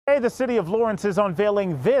The city of Lawrence is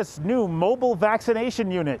unveiling this new mobile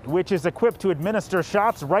vaccination unit, which is equipped to administer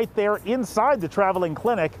shots right there inside the traveling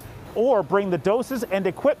clinic or bring the doses and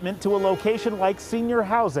equipment to a location like senior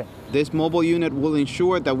housing. This mobile unit will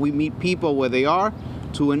ensure that we meet people where they are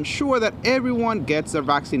to ensure that everyone gets their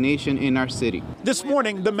vaccination in our city. This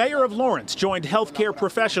morning, the mayor of Lawrence joined healthcare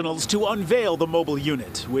professionals to unveil the mobile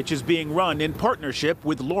unit, which is being run in partnership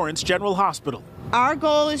with Lawrence General Hospital. Our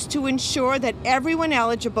goal is to ensure that everyone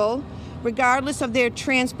eligible, regardless of their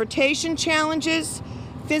transportation challenges,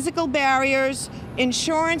 physical barriers,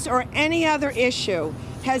 insurance, or any other issue,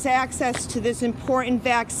 has access to this important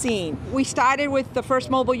vaccine. We started with the first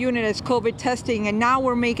mobile unit as COVID testing, and now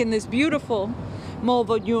we're making this beautiful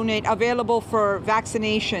mobile unit available for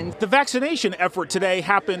vaccinations. The vaccination effort today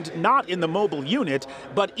happened not in the mobile unit,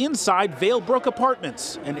 but inside Valebrook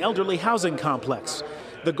Apartments, an elderly housing complex.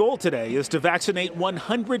 The goal today is to vaccinate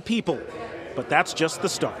 100 people, but that's just the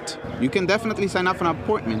start. You can definitely sign up for an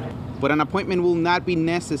appointment, but an appointment will not be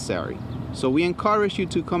necessary. So we encourage you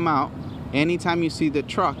to come out anytime you see the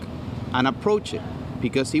truck and approach it,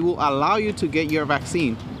 because it will allow you to get your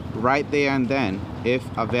vaccine right there and then, if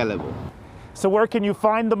available. So where can you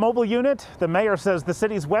find the mobile unit? The mayor says the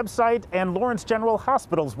city's website and Lawrence General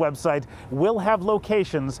Hospital's website will have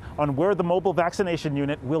locations on where the mobile vaccination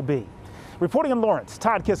unit will be. Reporting in Lawrence,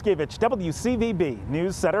 Todd Kiskiewicz, WCVB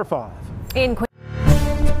News Center 5.